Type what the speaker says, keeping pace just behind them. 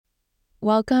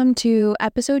Welcome to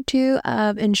episode 2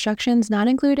 of Instructions Not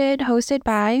Included, hosted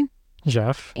by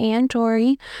Jeff and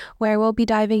Torri, where we'll be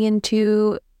diving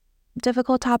into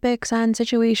difficult topics and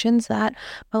situations that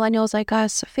millennials like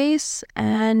us face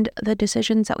and the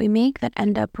decisions that we make that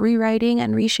end up rewriting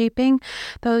and reshaping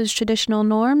those traditional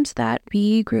norms that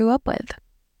we grew up with.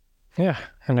 Yeah,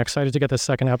 and excited to get the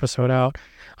second episode out,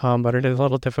 but it is a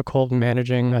little difficult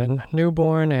managing a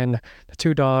newborn and the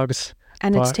two dogs.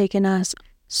 And it's taken us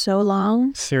so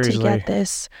long Seriously. to get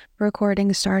this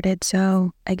recording started.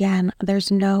 So again,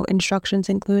 there's no instructions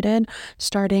included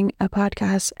starting a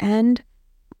podcast and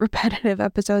repetitive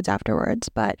episodes afterwards.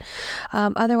 But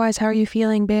otherwise, how are you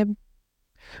feeling, babe?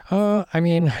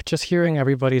 Just hearing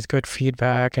everybody's good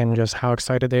feedback and just how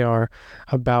excited they are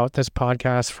about this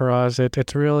podcast for us,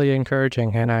 it's really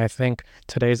encouraging. And I think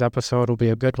today's episode will be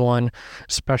a good one,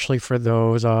 especially for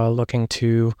those looking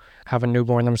to have a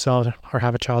newborn themselves or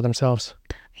have a child themselves.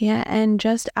 Yeah, and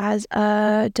just as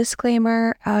a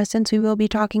disclaimer, since we will be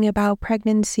talking about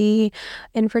pregnancy,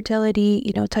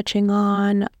 infertility, touching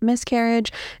on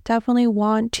miscarriage, definitely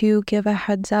want to give a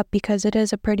heads up because it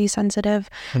is a pretty sensitive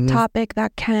topic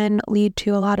that can lead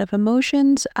to a lot of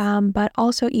emotions. But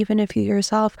also, even if you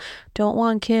yourself don't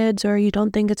want kids or you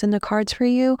don't think it's in the cards for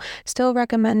you, still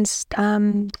recommend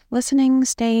listening,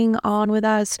 staying on with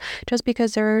us, just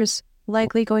because there's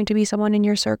likely going to be someone in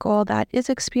your circle that is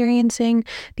experiencing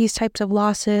these types of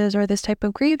losses or this type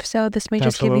of grief. So this may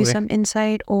just give you some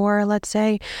insight or, let's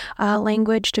say,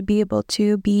 language to be able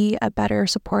to be a better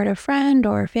supportive friend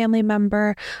or family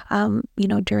member,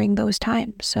 during those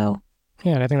times. So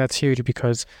yeah, and I think that's huge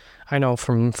because I know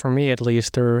for me at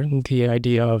least, the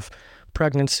idea of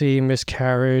pregnancy,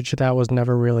 miscarriage, that was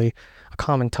never really a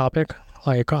common topic.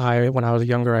 Like when I was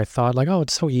younger, I thought oh,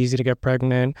 it's so easy to get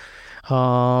pregnant.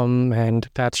 And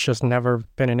that's just never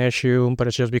been an issue, but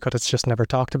it's just because it's just never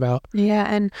talked about. Yeah.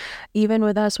 And even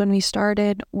with us, when we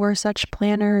started, we're such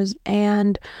planners.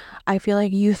 And I feel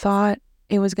like you thought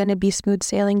it was going to be smooth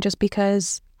sailing just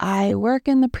because I work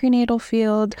in the prenatal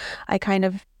field. I kind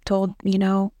of told,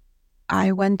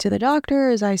 I went to the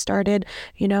doctors, I started,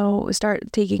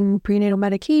 taking prenatal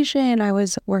medication, I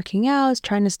was working out,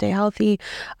 trying to stay healthy,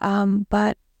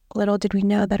 but little did we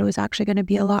know that it was actually going to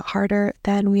be a lot harder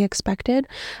than we expected.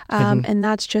 And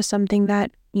that's just something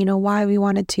that, why we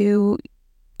wanted to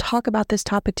talk about this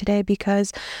topic today,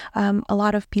 because a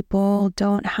lot of people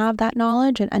don't have that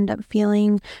knowledge and end up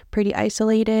feeling pretty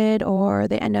isolated, or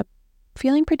they end up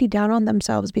feeling pretty down on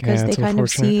themselves because they kind of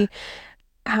see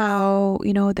how,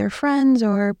 their friends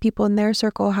or people in their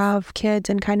circle have kids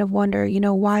and kind of wonder,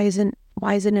 why isn't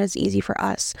it as easy for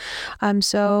us?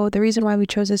 So the reason why we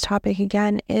chose this topic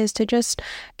again is to just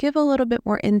give a little bit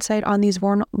more insight on these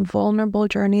vulnerable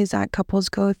journeys that couples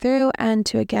go through, and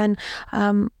to again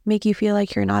make you feel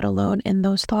like you're not alone in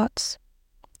those thoughts.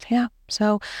 Yeah.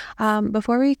 So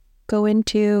before we go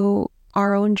into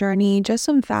our own journey, just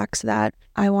some facts that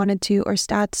I wanted to, or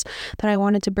stats that I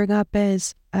wanted to bring up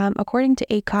is, according to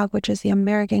ACOG, which is the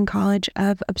American College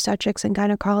of Obstetrics and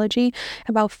Gynecology,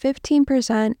 about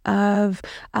 15% of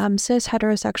cis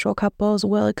heterosexual couples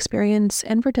will experience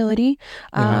infertility.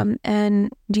 And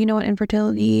do you know what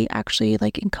infertility actually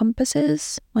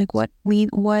encompasses? What?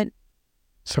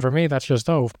 So for me, that's just,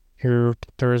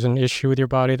 there's an issue with your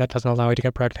body that doesn't allow you to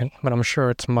get pregnant, but I'm sure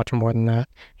it's much more than that.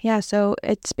 Yeah, so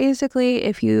it's basically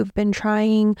if you've been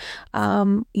trying,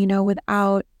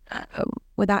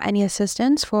 without any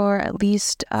assistance for at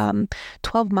least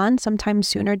 12 months, sometimes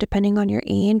sooner, depending on your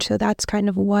age. So that's kind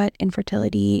of what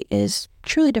infertility is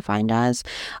truly defined as.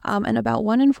 And about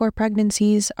 1 in 4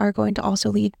 pregnancies are going to also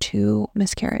lead to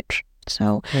miscarriage.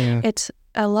 So it's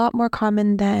a lot more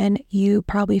common than you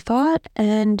probably thought.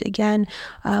 And again,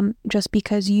 just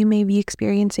because you may be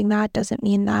experiencing that doesn't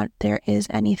mean that there is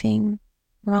anything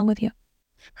wrong with you.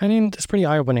 It's pretty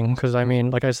eye-opening because,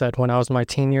 like I said, when I was in my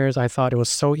teen years, I thought it was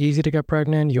so easy to get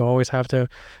pregnant. You always have to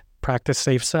practice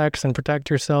safe sex and protect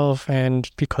yourself, and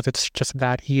because it's just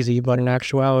that easy. But in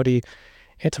actuality,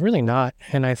 it's really not.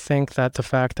 And I think that the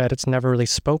fact that it's never really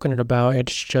spoken about,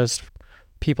 it's just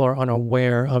people are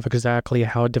unaware of exactly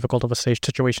how difficult of a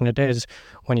situation it is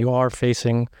when you are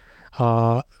facing...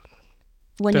 when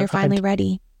you're finally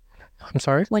ready. I'm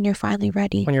sorry? When you're finally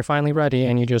ready. When you're finally ready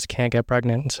and you just can't get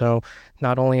pregnant. So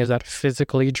not only is that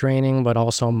physically draining, but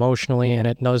also emotionally, and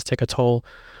it does take a toll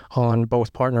on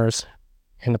both partners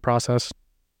in the process.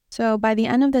 So by the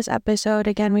end of this episode,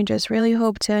 again, we just really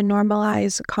hope to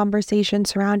normalize conversation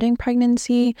surrounding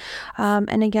pregnancy,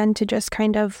 and again, to just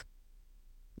kind of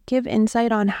give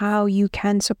insight on how you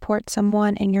can support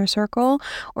someone in your circle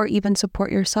or even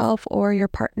support yourself or your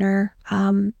partner,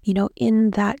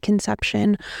 in that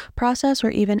conception process or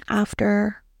even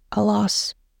after a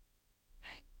loss.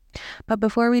 But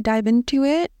before we dive into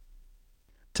it,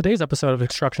 Today's episode of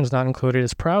Instructions Not Included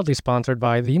is proudly sponsored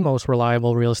by the most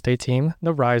reliable real estate team,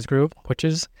 the Rise Group, which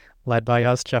is led by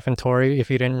us, Jeff and Torri. If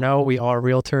you didn't know, we are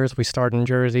realtors. We started in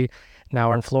Jersey, now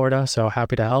we're in Florida, so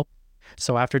happy to help.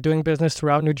 So after doing business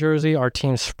throughout New Jersey, our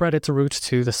team spread its roots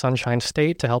to the Sunshine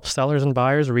State to help sellers and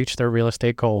buyers reach their real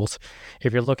estate goals.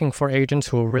 If you're looking for agents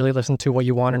who will really listen to what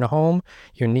you want in a home,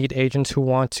 you need agents who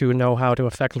want to know how to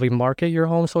effectively market your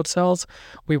home so it sells.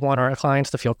 We want our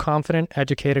clients to feel confident,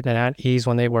 educated, and at ease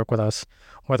when they work with us.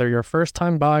 Whether you're a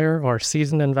first-time buyer or a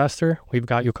seasoned investor, we've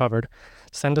got you covered.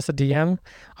 Send us a DM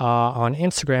on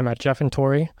Instagram at Jeff and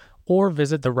Torri, or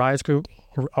visit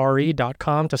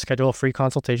therisegroup.re.com to schedule a free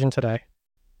consultation today.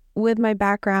 with my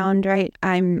background, right,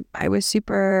 I was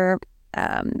super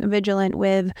vigilant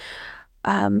with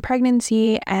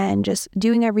pregnancy and just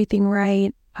doing everything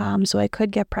right, so I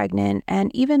could get pregnant.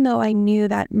 And even though I knew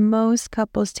that most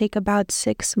couples take about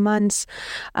 6 months,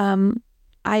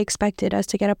 I expected us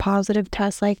to get a positive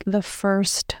test like the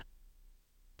first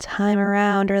time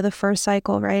around or the first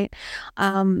cycle, right?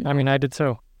 I did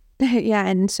too. Yeah,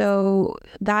 and so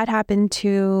that happened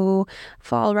to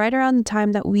fall right around the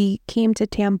time that we came to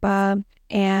Tampa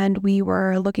and we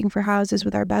were looking for houses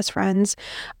with our best friends.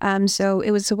 So it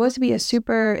was supposed to be a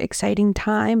super exciting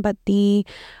time, but the,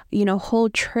 whole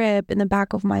trip in the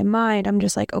back of my mind, I'm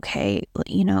just like, okay,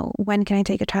 when can I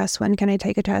take a test? When can I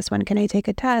take a test? When can I take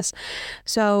a test?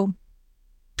 So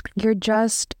you're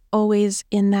just always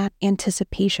in that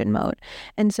anticipation mode.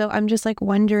 And so I'm just like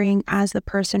wondering, as the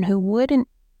person who wouldn't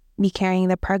be carrying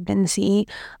the pregnancy,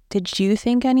 did you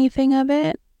think anything of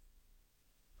it?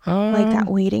 Like that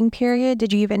waiting period?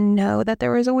 Did you even know that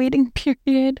there was a waiting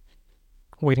period?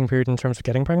 Waiting period in terms of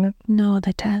getting pregnant? No,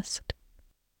 the test.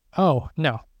 Oh,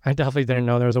 no. I definitely didn't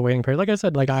know there was a waiting period. Like I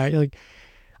said, I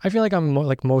feel like I'm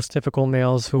like most typical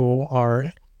males who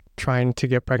are trying to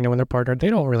get pregnant with their partner.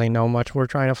 They don't really know much. We're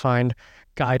trying to find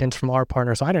guidance from our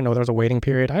partner. So I didn't know there was a waiting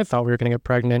period. I thought we were going to get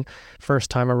pregnant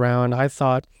first time around. I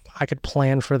thought I could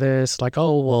plan for this. Like,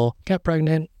 oh, we'll get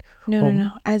pregnant.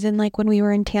 No. As in, like, when we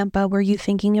were in Tampa, were you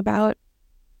thinking about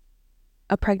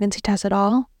a pregnancy test at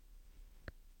all?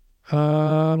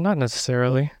 Not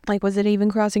necessarily. Like, was it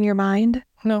even crossing your mind?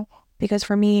 No. Because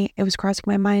for me, it was crossing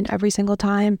my mind every single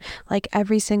time. Like,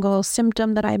 every single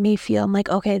symptom that I may feel, I'm like,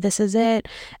 okay, this is it.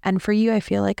 And for you, I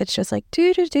feel like it's just like,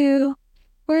 we're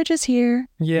just here.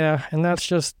 Yeah, and that's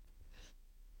just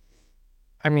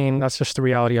the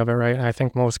reality of it, right? I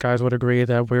think most guys would agree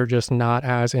that we're just not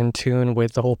as in tune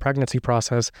with the whole pregnancy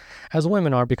process as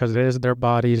women are, because it is their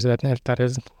bodies that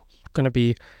is going to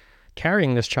be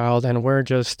carrying this child, and we're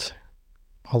just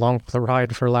along for the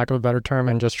ride, for lack of a better term,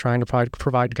 and just trying to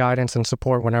provide guidance and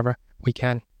support whenever we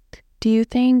can. Do you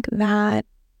think that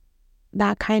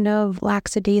kind of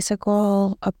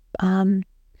lackadaisical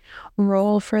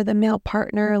role for the male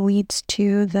partner leads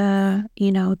to the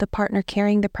partner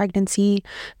carrying the pregnancy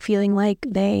feeling like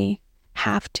they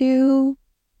have to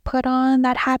put on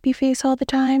that happy face all the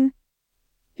time?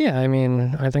 Yeah, I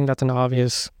think that's an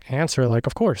obvious answer. Like,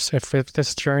 of course, if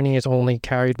this journey is only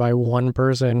carried by one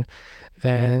person,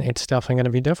 then it's definitely going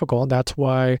to be difficult. That's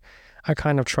why I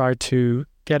kind of try to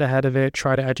get ahead of it,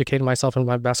 try to educate myself in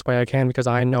my best way I can, because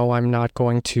I know I'm not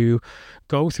going to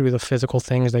go through the physical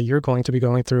things that you're going to be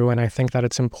going through. And I think that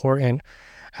it's important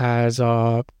as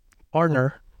a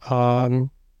partner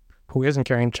who isn't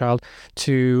carrying a child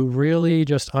to really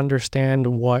just understand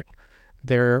what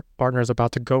their partner is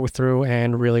about to go through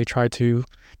and really try to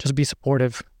just be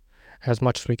supportive as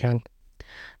much as we can.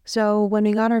 So when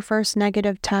we got our first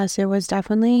negative test, it was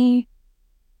definitely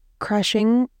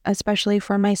crushing, especially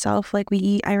for myself. I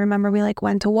remember we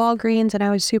went to Walgreens and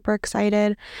I was super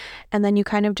excited. And then you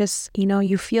kind of just,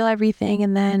 you feel everything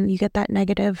and then you get that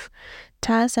negative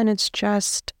test and it's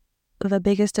just the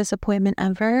biggest disappointment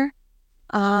ever.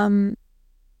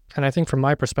 And I think from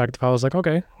my perspective, I was like,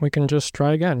 okay, we can just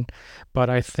try again. But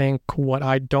I think what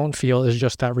I don't feel is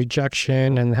just that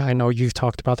rejection. And I know you've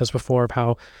talked about this before, of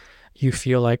how you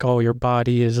feel like, oh, your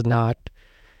body is not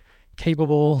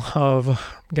capable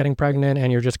of getting pregnant and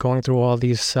you're just going through all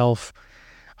these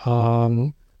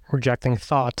rejecting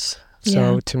thoughts.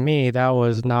 So to me, that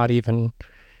was not even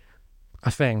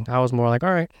a thing. I was more like,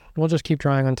 all right, we'll just keep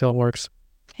trying until it works.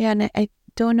 Yeah, and I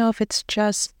don't know if it's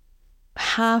just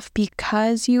half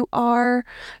because you are,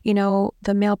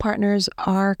 the male partners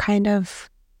are kind of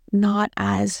not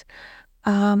as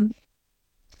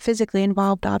physically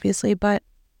involved, obviously, but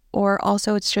or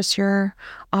also it's just your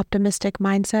optimistic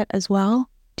mindset as well?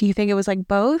 Do you think it was like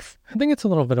both? I think it's a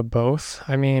little bit of both.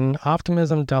 I mean,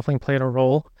 optimism definitely played a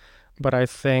role, but I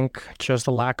think just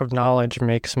the lack of knowledge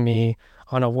makes me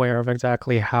unaware of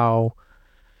exactly how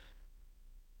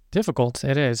difficult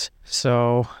it is.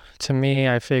 So to me,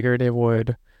 I figured it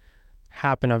would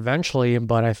happen eventually,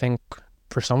 but I think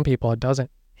for some people it doesn't.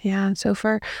 Yeah. So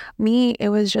for me, it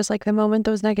was just like the moment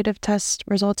those negative test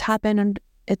results happen, and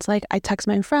it's like I text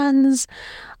my friends.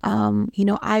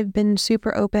 I've been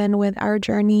super open with our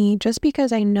journey just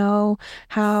because I know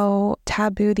how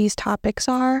taboo these topics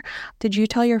are. Did you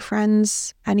tell your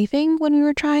friends anything when we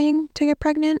were trying to get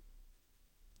pregnant?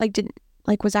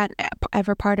 Like, was that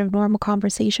ever part of normal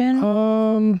conversation?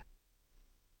 Um,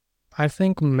 I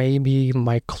think maybe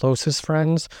my closest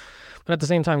friends, but at the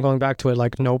same time, going back to it,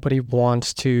 like nobody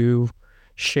wants to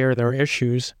share their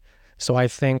issues. So I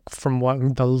think from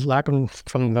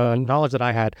the knowledge that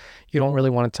I had, you don't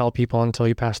really want to tell people until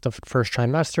you pass the first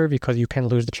trimester because you can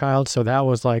lose the child. So that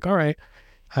was like, all right,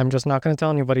 I'm just not going to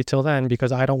tell anybody till then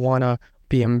because I don't want to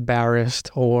be embarrassed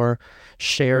or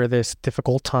share this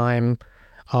difficult time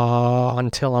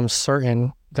until I'm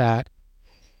certain that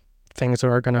things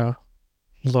are going to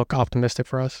look optimistic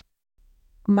for us.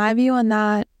 My view on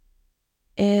that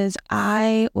is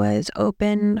I was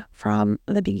open from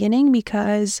the beginning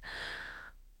because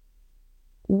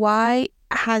why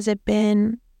has it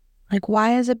been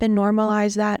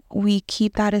normalized that we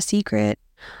keep that a secret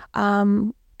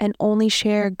and only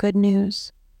share good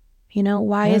news?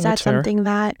 Why Yeah, is that that's fair. something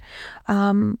that,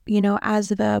 as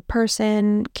the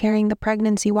person carrying the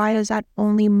pregnancy, why is that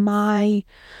only my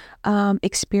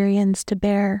experience to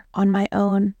bear on my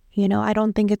own? I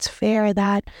don't think it's fair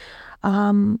that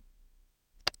um,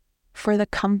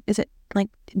 is it like,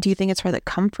 do you think it's for the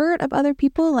comfort of other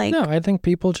people? No, Like, I think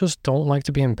people just don't like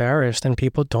to be embarrassed and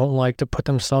people don't like to put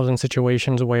themselves in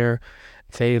situations where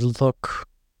they look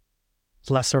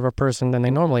lesser of a person than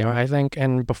they normally are. I think,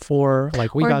 and before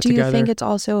like we or got do you think together, it's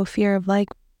also a fear of like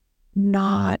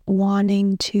not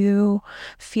wanting to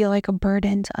feel like a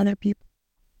burden to other people?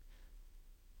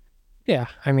 yeah,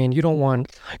 I mean, you don't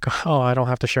want like, oh, I don't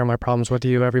have to share my problems with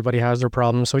you. Everybody has their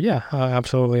problems. So yeah,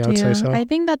 absolutely, I would say Yeah, so. I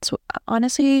think that's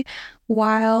honestly,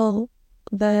 while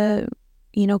the,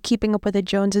 keeping up with the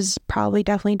Joneses probably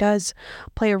definitely does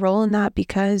play a role in that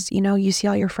because, you see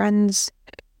all your friends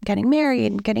getting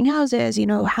married, getting houses,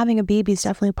 having a baby is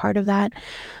definitely a part of that.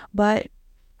 But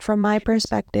from my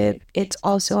perspective, it's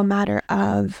also a matter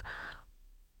of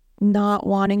not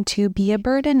wanting to be a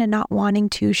burden and not wanting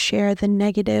to share the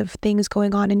negative things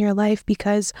going on in your life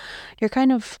because you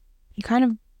kind of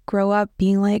grow up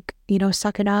being like,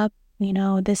 suck it up.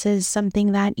 This is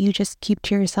something that you just keep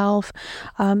to yourself.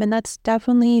 And that's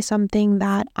definitely something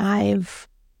that I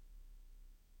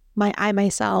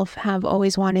myself have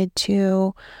always wanted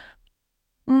to,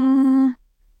 mm,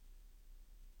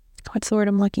 what's the word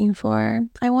I'm looking for?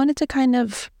 I wanted to kind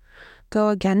of go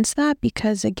against that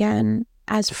because again,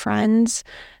 as friends,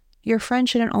 your friend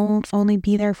shouldn't only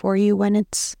be there for you when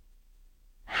it's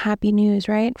happy news,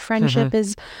 right? Hmm. Friendship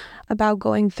is about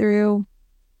going through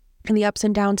the ups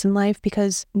and downs in life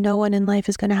because no one in life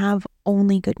is going to have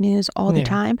only good news all the Yeah.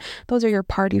 time. Those are your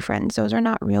party friends. Those are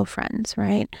not real friends,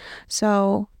 right?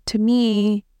 So to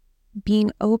me,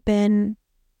 being open,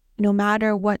 no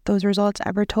matter what those results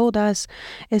ever told us,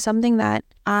 is something that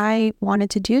I wanted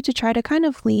to do to try to kind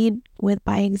of lead with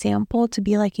by example to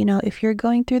be like, if you're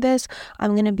going through this,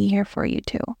 I'm going to be here for you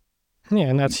too. Yeah,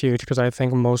 and that's huge because I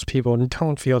think most people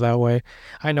don't feel that way.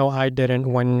 I know I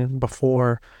didn't when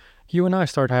before you and I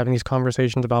started having these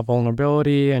conversations about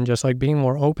vulnerability and just like being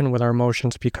more open with our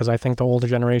emotions because I think the older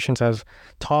generations have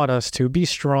taught us to be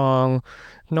strong,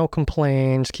 no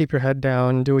complaints, keep your head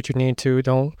down, do what you need to,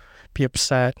 don't be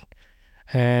upset.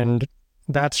 And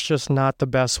that's just not the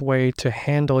best way to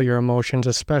handle your emotions,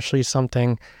 especially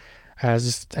something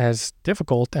as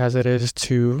difficult as it is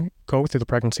to go through the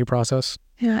pregnancy process.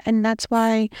 Yeah, and that's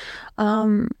why,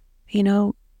 um, you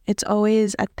know, it's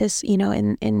always at this,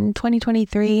 in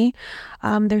 2023,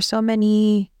 there's so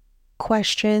many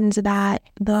questions that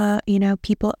the,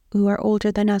 people who are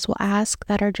older than us will ask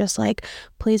that are just like,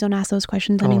 please don't ask those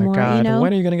questions Oh my anymore, God,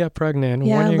 when are you going to get pregnant?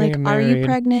 When Yeah, are you going to like, get are you married?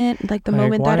 pregnant? Like the Like,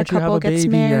 moment why that a don't you have couple a gets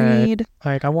baby yet? married.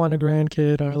 Like, I want a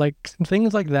grandkid, or like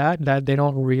things like that, that they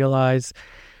don't realize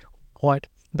what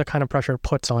the kind of pressure it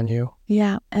puts on you.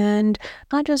 Yeah, and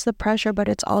not just the pressure, but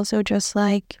it's also just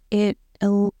like it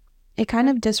kind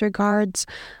of disregards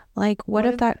like what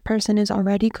if that person is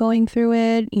already going through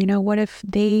it? What if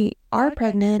they are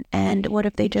pregnant and what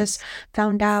if they just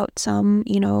found out some,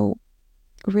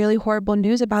 really horrible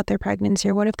news about their pregnancy,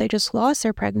 or what if they just lost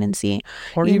their pregnancy,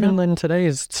 Or you even know? in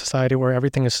today's society where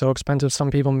everything is so expensive,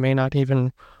 some people may not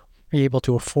even be able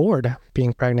to afford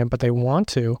being pregnant, but they want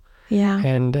to, Yeah,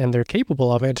 and they're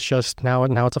capable of it. It's just now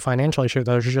it's a financial issue.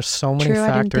 There's just so many true.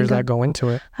 factors that go into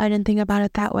it. I didn't think about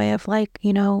it that way of like,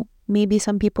 maybe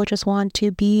some people just want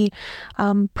to be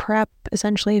prep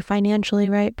essentially financially,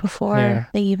 right, before Yeah.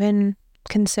 they even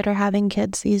consider having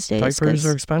kids these days. Diapers are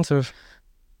Because expensive.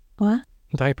 what?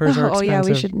 Diapers are Oh yeah,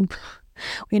 we expensive. should.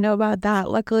 We know about that.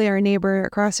 Luckily, our neighbor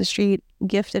across the street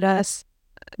gifted us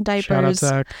Shout out diapers.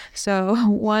 Zach. So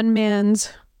one man's.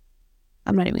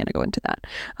 I'm not even gonna go into that.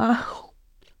 Uh,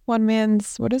 one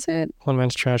man's. What is it? One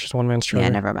man's trash is one man's Yeah,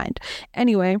 treasure. never mind.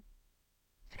 Anyway,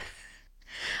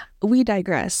 we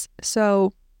digress.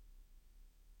 So,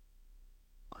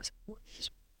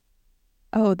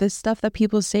 oh, the stuff that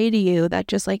people say to you that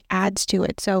just like adds to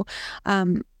it. So,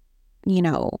 um, you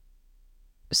know,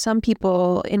 some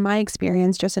people, in my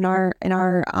experience, just in our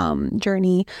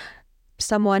journey,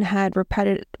 someone had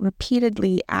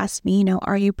repeatedly asked me,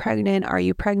 are you pregnant? Are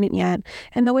you pregnant yet?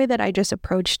 And the way that I just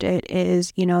approached it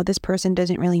is, this person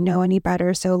doesn't really know any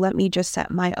better. So let me just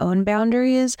set my own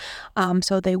boundaries,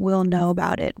 so they will know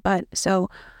about it. But so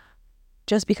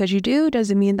just because you do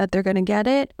doesn't mean that they're going to get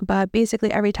it. But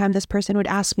basically, every time this person would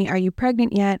ask me, are you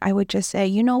pregnant yet? I would just say,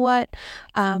 you know what?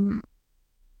 Um,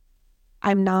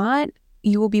 I'm not.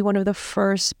 You will be one of the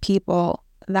first people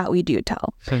that we do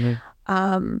tell.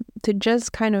 To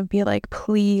just kind of be like,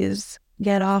 please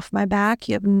get off my back.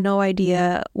 You have no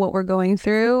idea what we're going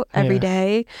through every Yeah.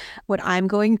 day, what I'm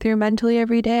going through mentally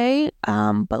every day.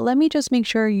 But let me just make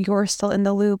sure you're still in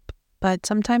the loop. But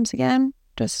sometimes, again,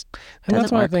 just And that's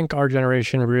doesn't why I work. think our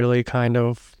generation really kind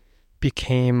of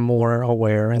became more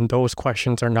aware. And those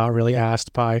questions are not really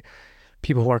asked by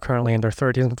people who are currently in their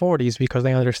 30s and 40s because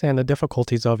they understand the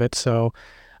difficulties of it. So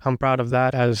I'm proud of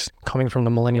that as coming from the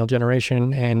millennial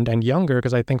generation and younger,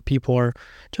 because I think people are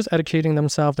just educating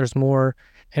themselves. There's more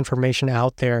information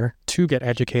out there to get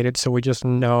educated. So we just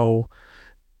know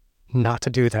not to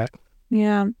do that.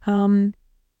 Yeah.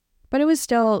 But it was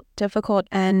still difficult.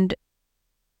 And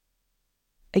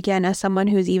again, as someone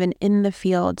who's even in the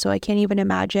field, so I can't even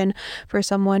imagine for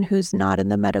someone who's not in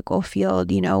the medical field,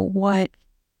 what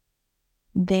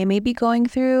they may be going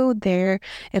through there,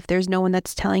 if there's no one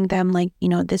that's telling them like,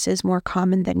 this is more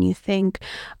common than you think.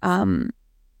 um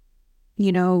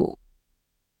you know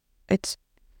it's,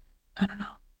 I don't know.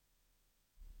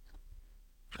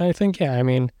 I think, yeah, I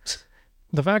mean,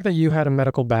 the fact that you had a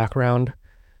medical background,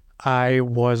 I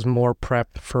was more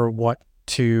prepped for what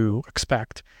to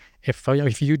expect.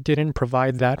 If you didn't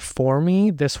provide that for me,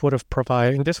 this would have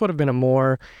been a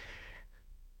more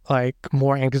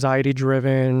anxiety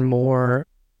driven, more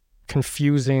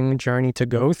confusing journey to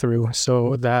go through.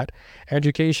 So that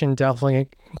education definitely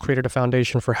created a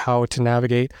foundation for how to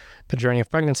navigate the journey of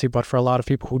pregnancy. But for a lot of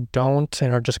people who don't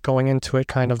and are just going into it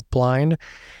kind of blind,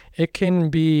 it can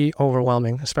be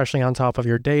overwhelming, especially on top of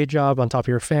your day job, on top of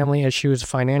your family issues,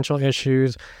 financial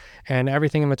issues, and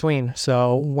everything in between.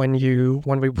 So when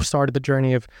we started the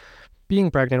journey of being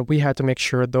pregnant, we had to make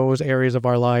sure those areas of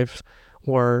our lives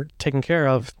were taken care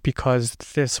of because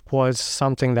this was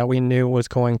something that we knew was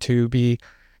going to be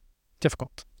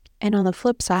difficult. And on the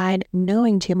flip side,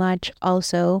 knowing too much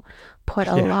also put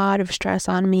a Yeah. lot of stress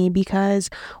on me, because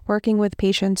working with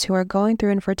patients who are going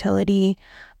through infertility,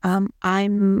 I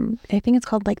think it's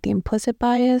called like the implicit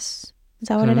bias. Is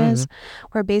that what it Mm-hmm. is?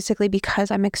 Where basically, because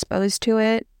I'm exposed to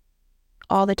it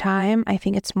all the time, I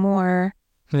think it's more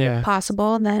Yeah.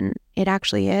 possible than it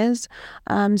actually is.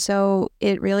 So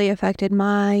it really affected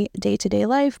my day-to-day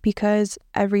life, because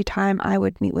every time I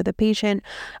would meet with a patient,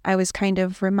 I was kind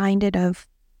of reminded of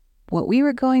what we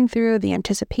were going through, the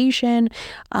anticipation,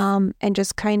 and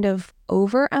just kind of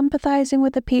over empathizing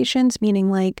with the patients, meaning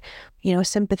like,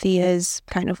 sympathy is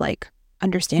kind of like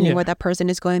understanding Yeah. what that person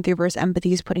is going through versus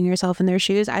empathy is putting yourself in their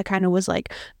shoes. I kind of was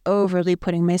like overly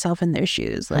putting myself in their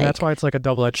shoes. And that's Like, why it's like a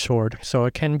double-edged sword. So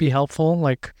it can be helpful,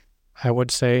 like I would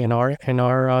say in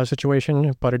our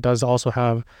situation, but it does also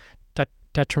have that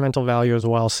detrimental value as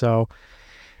well. So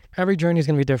every journey is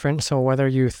going to be different. So whether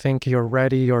you think you're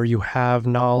ready or you have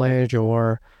knowledge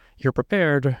or you're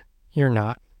prepared, you're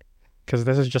not. Because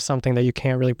this is just something that you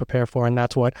can't really prepare for. And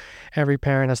that's what every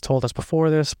parent has told us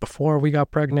before we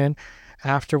got pregnant,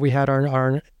 after we had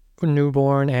our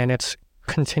newborn. And it's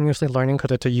continuously learning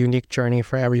because it's a unique journey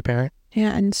for every parent.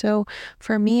 yeah. And so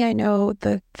for me, I know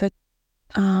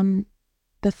um,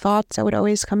 the thoughts that would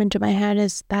always come into my head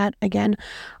is that, again,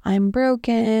 I'm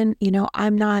broken,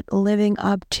 I'm not living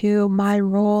up to my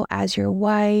role as your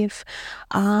wife.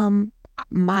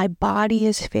 my body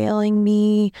is failing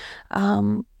me.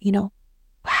 You know,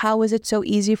 how is it so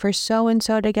easy for so and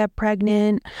so to get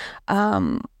pregnant?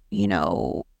 You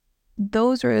know,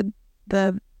 those are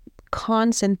the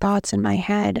constant thoughts in my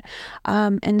head.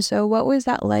 And so what was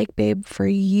that like, babe, for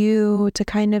you to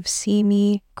kind of see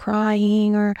me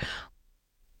crying or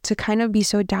to kind of be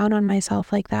so down on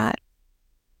myself like that?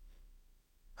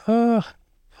 Uh,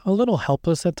 a little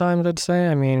helpless at times, I'd say.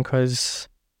 I mean, because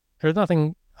there's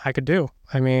nothing I could do.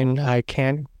 I mean, I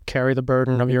can't carry the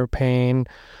burden of your pain,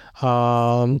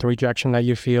 the rejection that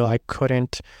you feel. I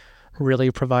couldn't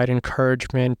really provide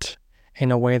encouragement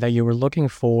in a way that you were looking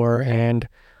for. And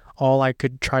all I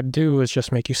could try to do was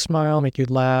just make you smile, make you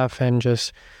laugh, and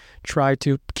just try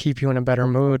to keep you in a better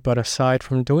mood. But aside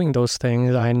from doing those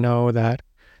things, I know that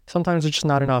sometimes it's just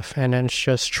not enough. And then it's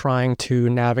just trying to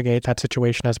navigate that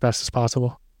situation as best as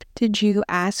possible. Did you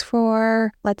ask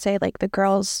for, let's say, like the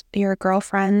girls, your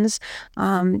girlfriends,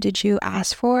 did you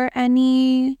ask for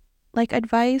any like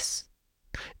advice?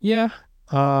 Yeah.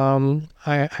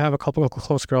 I have a couple of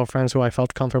close girlfriends who I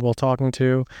felt comfortable talking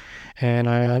to, and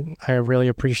I really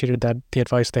appreciated that the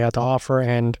advice they had to offer.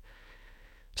 And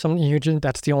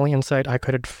that's the only insight I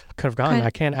could have gotten. Kind,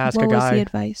 I can't ask a what was the guy.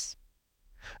 advice?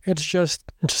 It's just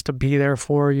to be there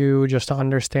for you, just to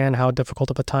understand how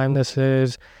difficult of a time this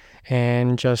is,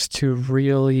 and just to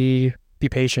really be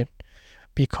patient.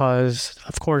 Because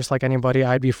of course, like anybody,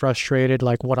 I'd be frustrated.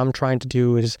 Like what I'm trying to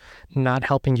do is not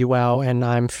helping you out, and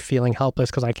I'm feeling helpless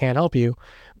because I can't help you.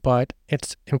 But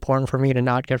it's important for me to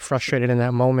not get frustrated in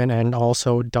that moment and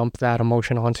also dump that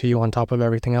emotion onto you on top of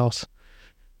everything else.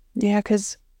 Yeah,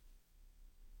 because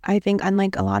I think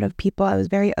unlike a lot of people, I was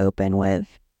very open with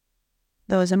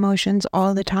those emotions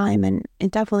all the time. And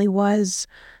it definitely was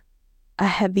a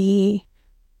heavy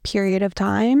period of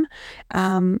time,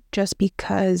 just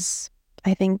because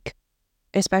I think,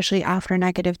 especially after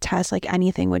negative tests, like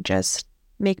anything would just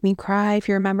make me cry. If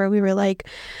you remember,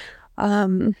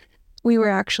 um, we were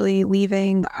actually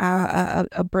leaving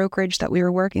a brokerage that we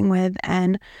were working with,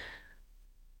 and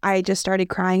I just started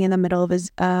crying in the middle of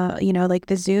like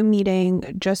the Zoom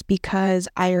meeting, just because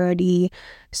I already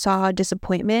saw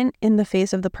disappointment in the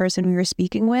face of the person we were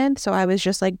speaking with. So I was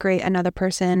just like, great, another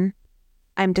person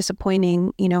I'm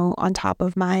disappointing, on top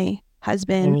of my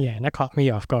husband. And yeah, and that caught me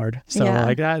off guard. So Yeah.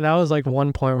 like that was like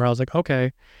one point where I was like,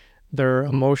 okay, their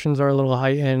emotions are a little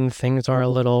heightened, things are a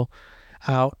little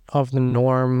out of the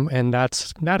norm, and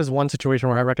that is one situation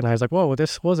where I recognize like, whoa,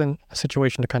 this wasn't a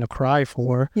situation to kind of cry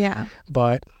for. Yeah.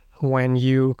 But when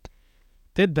you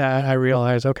did that, I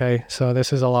realized, okay, so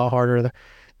this is a lot harder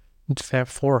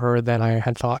for her than I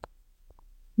had thought.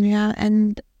 Yeah.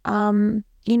 And,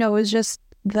 it was just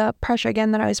the pressure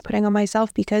again that I was putting on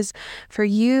myself, because for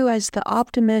you as the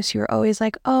optimist, you're always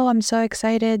like, oh, I'm so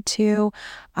excited to,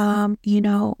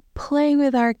 play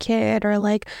with our kid, or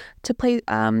like to play,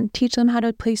 teach them how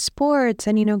to play sports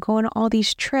and, go on all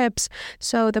these trips.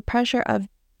 So the pressure of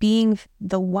being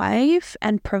the wife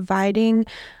and providing,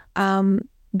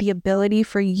 the ability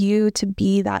for you to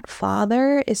be that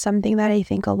father is something that I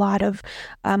think a lot of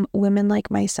women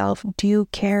like myself do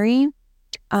carry.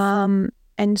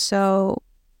 And so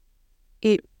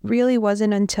it really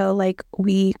wasn't until like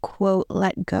we quote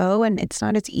let go, and it's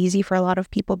not as easy for a lot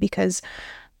of people because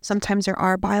sometimes there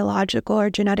are biological or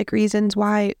genetic reasons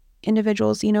why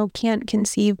individuals, can't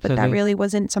conceive, but that really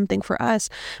wasn't something for us.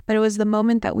 But it was the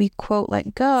moment that we quote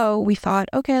let go, we thought,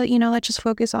 okay, let's just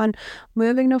focus on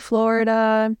moving to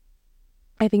Florida.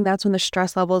 I think that's when the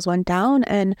stress levels went down.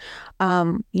 And,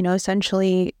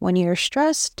 essentially when you're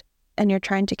stressed and you're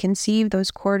trying to conceive,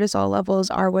 those cortisol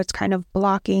levels are what's kind of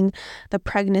blocking the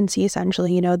pregnancy.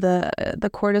 Essentially, the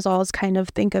cortisol is kind of,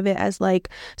 think of it as like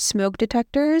smoke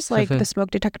detectors, like the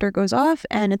smoke detector goes off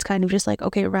and it's kind of just like,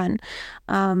 okay, run.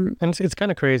 And it's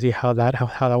kind of crazy how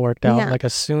that worked out. Yeah. Like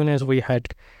as soon as we had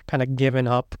kind of given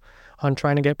up on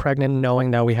trying to get pregnant,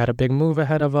 knowing that we had a big move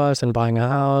ahead of us and buying a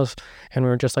house, and we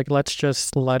were just like, let's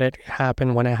just let it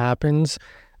happen when it happens.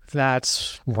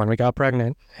 That's when we got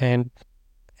pregnant. And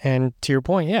to your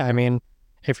point, yeah, I mean,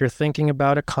 if you're thinking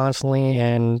about it constantly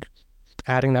and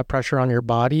adding that pressure on your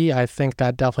body, I think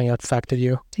that definitely affected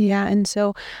you. Yeah. And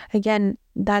so again,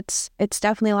 it's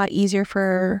definitely a lot easier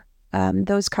for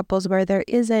those couples where there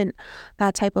isn't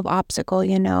that type of obstacle,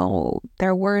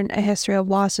 there weren't a history of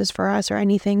losses for us or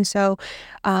anything. So,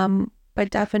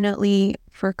 but definitely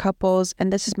for couples,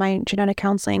 and this is my genetic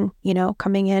counseling,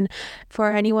 coming in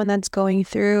for anyone that's going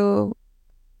through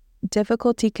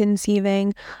difficulty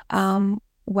conceiving,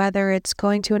 whether it's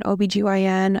going to an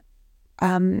OBGYN,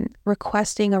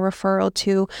 requesting a referral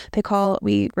to,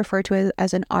 we refer to it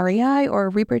as an REI, or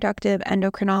reproductive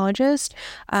endocrinologist.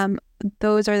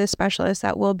 Those are the specialists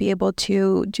that will be able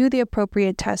to do the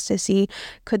appropriate test to see,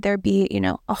 could there be,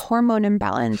 a hormone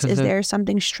imbalance? Is there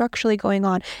something structurally going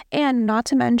on? And not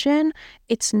to mention,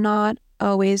 it's not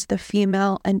always the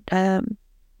female and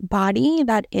body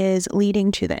that is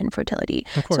leading to the infertility.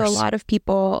 Of course. So a lot of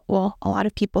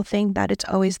people think that it's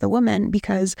always the woman,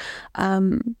 because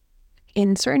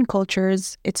in certain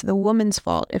cultures, it's the woman's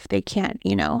fault if they can't,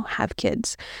 have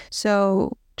kids.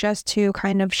 So just to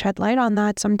kind of shed light on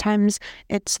that, sometimes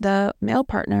it's the male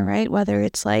partner, right? Whether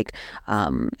it's like,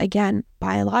 again,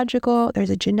 biological, there's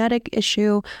a genetic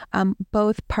issue,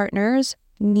 both partners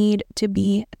need to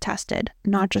be tested,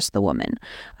 not just the woman.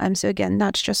 So again,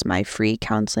 that's just my free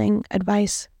counseling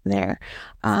advice there.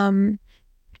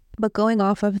 But going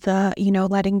off of the,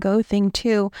 letting go thing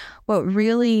too, what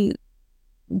really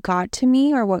got to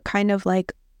me, or what kind of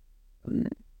like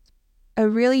a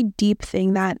really deep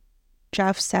thing that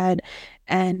Jeff said,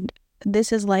 and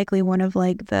this is likely one of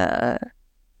like the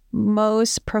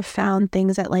most profound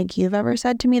things that like you've ever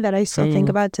said to me that I still think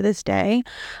about to this day.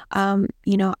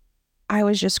 I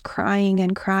was just crying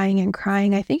and crying and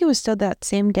crying. I think it was still that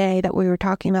same day that we were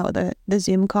talking about the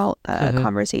Zoom call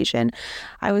conversation.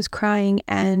 I was crying,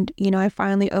 and, I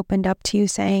finally opened up to you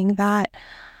saying that,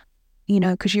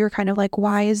 because you were kind of like,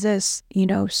 why is this,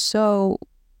 so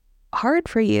hard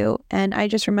for you? And I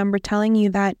just remember telling you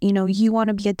that, you want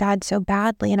to be a dad so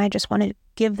badly, and I just want to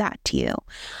give that to you.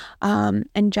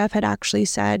 And Jeff had actually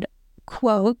said,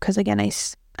 quote, because again,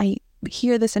 I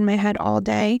hear this in my head all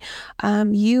day.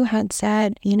 You had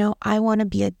said, I want to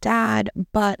be a dad,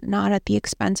 but not at the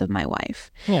expense of my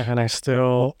wife. Yeah, and I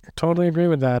still totally agree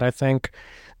with that. I think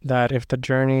that if the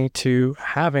journey to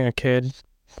having a kid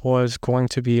was going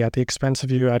to be at the expense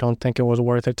of you, I don't think it was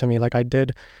worth it to me. Like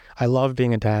I love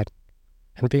being a dad,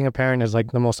 and being a parent is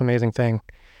like the most amazing thing.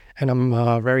 And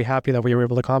I'm very happy that we were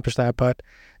able to accomplish that. But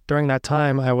during that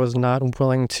time, I was not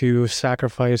willing to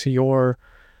sacrifice your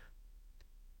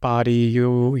body,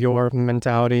 your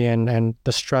mentality, and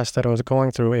the stress that I was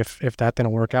going through if that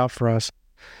didn't work out for us.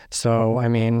 So, I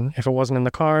mean, if it wasn't in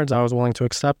the cards, I was willing to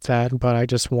accept that, but I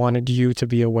just wanted you to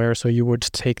be aware so you would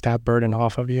take that burden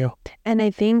off of you. And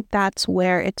I think that's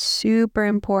where it's super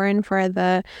important for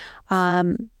the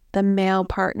male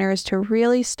partners to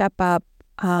really step up,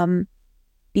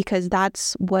 because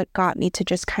that's what got me to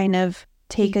just kind of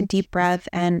take a deep breath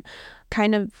and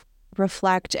kind of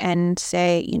reflect and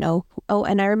say, oh,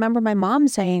 and I remember my mom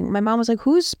was like,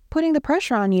 who's putting the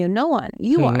pressure on you? No one,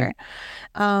 you are.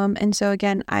 And so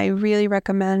again, I really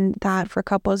recommend that for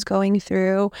couples going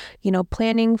through,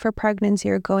 planning for pregnancy,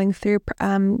 or going through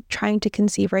trying to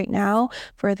conceive right now,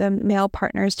 for the male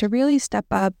partners to really step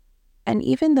up, and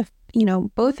even the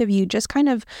both of you just kind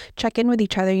of check in with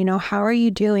each other. How are you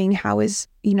doing? How is,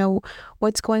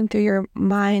 what's going through your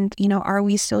mind? Are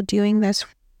we still doing this?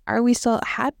 Are we still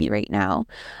happy right now?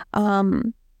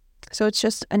 So it's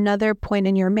just another point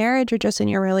in your marriage, or just in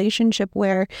your relationship,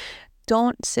 where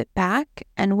don't sit back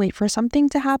and wait for something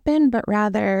to happen, but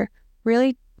rather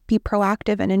really be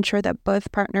proactive and ensure that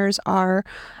both partners are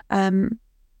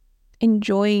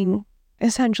enjoying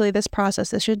essentially this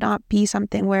process. This should not be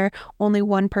something where only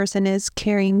one person is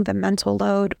carrying the mental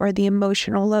load or the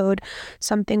emotional load,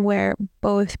 something where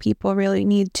both people really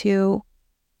need to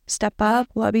step up,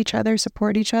 love each other,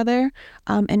 support each other,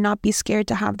 and not be scared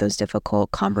to have those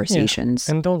difficult conversations.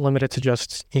 Yeah. And don't limit it to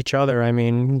just each other. I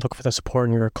mean, look for the support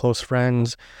in your close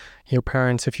friends, your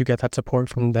parents, if you get that support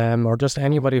from them, or just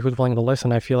anybody who's willing to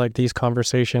listen. I feel like these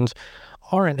conversations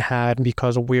aren't had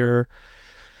because we're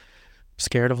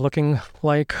scared of looking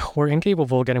like we're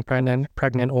incapable of getting pregnant,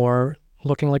 or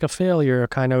looking like a failure,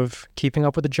 kind of keeping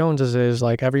up with the Joneses.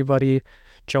 Like everybody's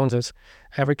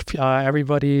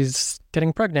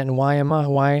getting pregnant.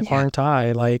 Why aren't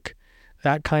I? Like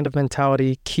that kind of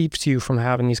mentality keeps you from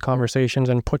having these conversations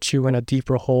and puts you in a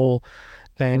deeper hole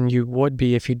than you would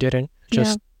be if you didn't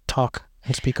just talk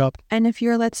and speak up. And if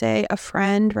you're, let's say, a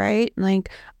friend, right?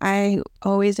 Like I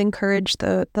always encourage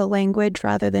the language,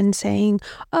 rather than saying,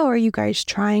 oh, are you guys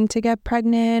trying to get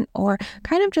pregnant? Or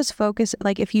kind of just focus,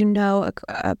 like if you know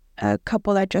a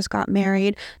couple that just got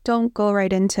married, don't go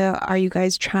right into, are you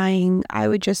guys trying? I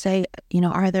would just say,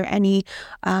 are there any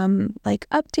like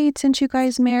updates since you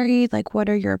guys married? Like, what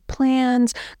are your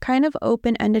plans? Kind of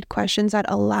open-ended questions that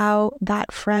allow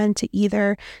that friend to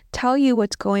either tell you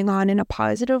what's going on in a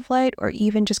positive light, or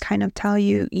even just kind of tell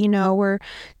you, we're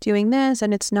doing this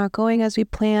and it's not going as we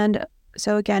planned.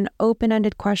 So again,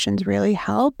 open-ended questions really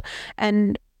help.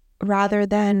 And rather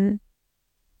than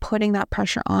putting that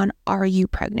pressure on, are you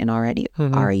pregnant already?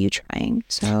 Are you trying?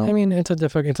 So I mean, it's a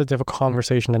difficult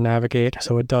conversation to navigate,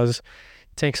 so it does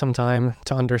take some time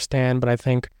to understand, but I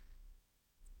think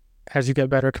as you get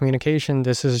better communication,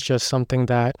 this is just something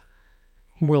that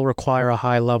will require a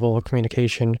high level of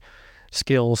communication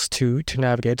skills to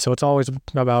navigate. So it's always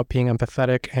about being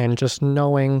empathetic and just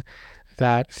knowing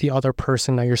that the other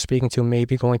person that you're speaking to may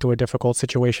be going through a difficult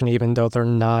situation, even though they're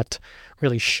not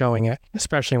really showing it,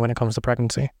 especially when it comes to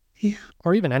pregnancy. Yeah.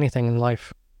 Or even anything in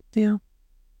life. Yeah.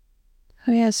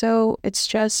 Oh, yeah. So it's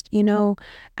just,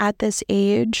 at this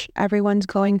age, everyone's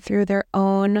going through their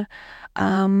own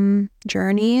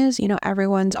journeys.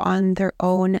 Everyone's on their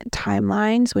own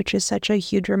timelines, which is such a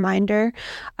huge reminder.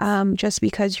 Just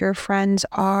because your friends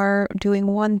are doing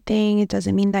one thing, it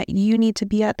doesn't mean that you need to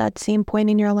be at that same point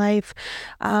in your life.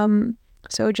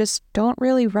 So just don't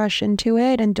really rush into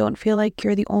it, and don't feel like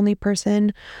you're the only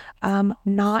person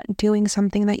not doing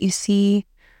something that you see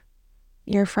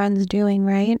your friends doing,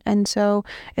 right? And so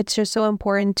it's just so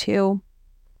important to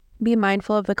be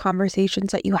mindful of the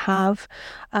conversations that you have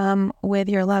with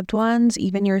your loved ones,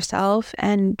 even yourself,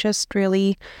 and just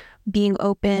really being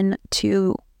open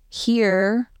to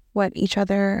hear what each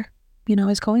other,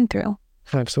 is going through.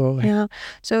 Absolutely. Yeah.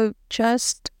 So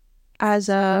just as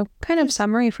a kind of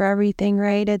summary for everything,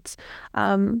 right? It's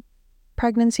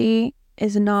pregnancy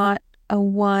is not a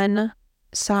one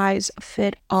size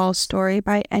fit all story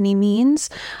by any means.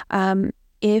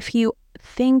 If you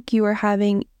think you are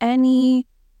having any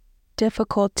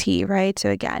difficulty, right? So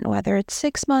again, whether it's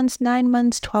 6 months, 9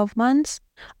 months, 12 months,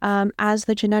 as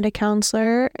the genetic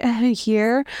counselor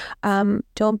here,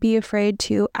 don't be afraid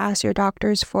to ask your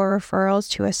doctors for referrals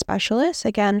to a specialist.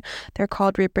 Again, they're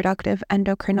called reproductive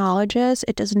endocrinologists.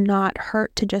 It does not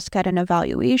hurt to just get an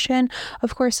evaluation.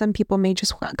 Of course, some people may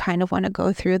just kind of want to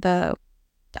go through the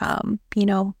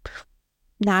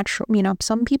natural,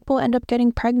 some people end up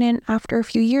getting pregnant after a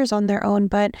few years on their own.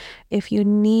 But if you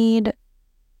need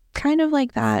kind of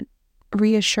like that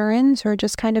reassurance, or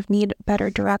just kind of need better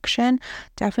direction,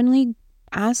 definitely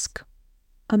ask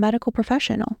a medical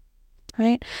professional,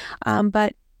 right?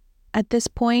 But at this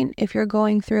point, if you're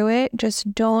going through it,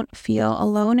 just don't feel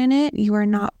alone in it. You are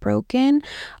not broken.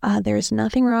 There's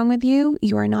nothing wrong with you.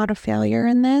 You are not a failure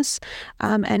in this.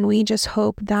 And we just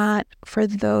hope that for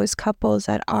those couples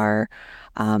that are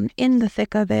in the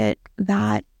thick of it,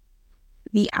 that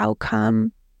the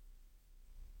outcome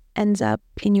ends up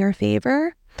in your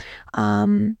favor.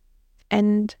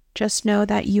 And just know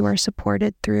that you are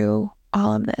supported through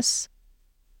all of this.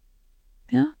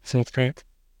 Yeah. Sounds great.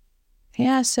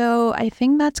 Yeah, so I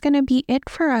think that's going to be it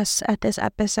for us at this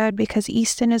episode, because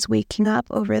Easton is waking up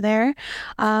over there.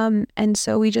 And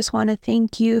so we just want to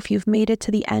thank you if you've made it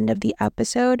to the end of the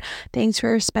episode. Thanks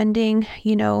for spending,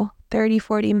 30,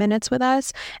 40 minutes with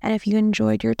us. And if you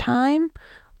enjoyed your time,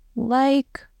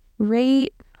 like,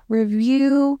 rate,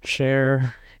 review,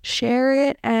 Share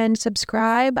it, and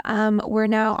subscribe. We're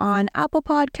now on Apple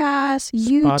Podcasts,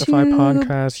 YouTube, Spotify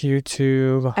Podcasts,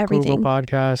 YouTube, everything. Google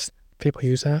Podcasts. People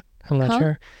use that. I'm not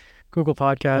sure. Google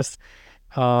Podcasts.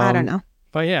 I don't know.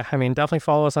 But yeah, I mean, definitely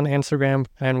follow us on Instagram,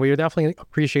 and we would definitely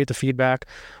appreciate the feedback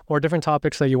or different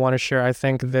topics that you want to share. I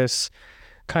think the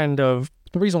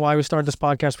reason why we started this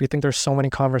podcast, we think there's so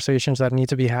many conversations that need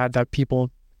to be had that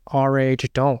people our age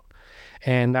don't.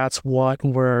 And that's what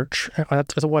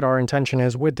that's what our intention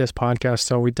is with this podcast.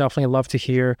 So we definitely love to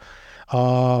hear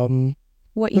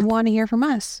what you want to hear from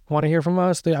us.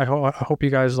 I hope you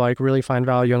guys really find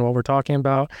value in what we're talking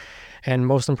about. And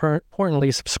most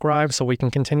importantly, subscribe so we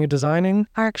can continue designing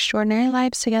our extraordinary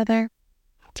lives together.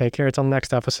 Take care till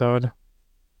next episode.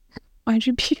 Why'd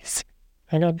you be?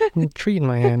 I got a treat in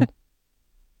my hand.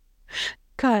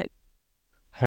 Cut.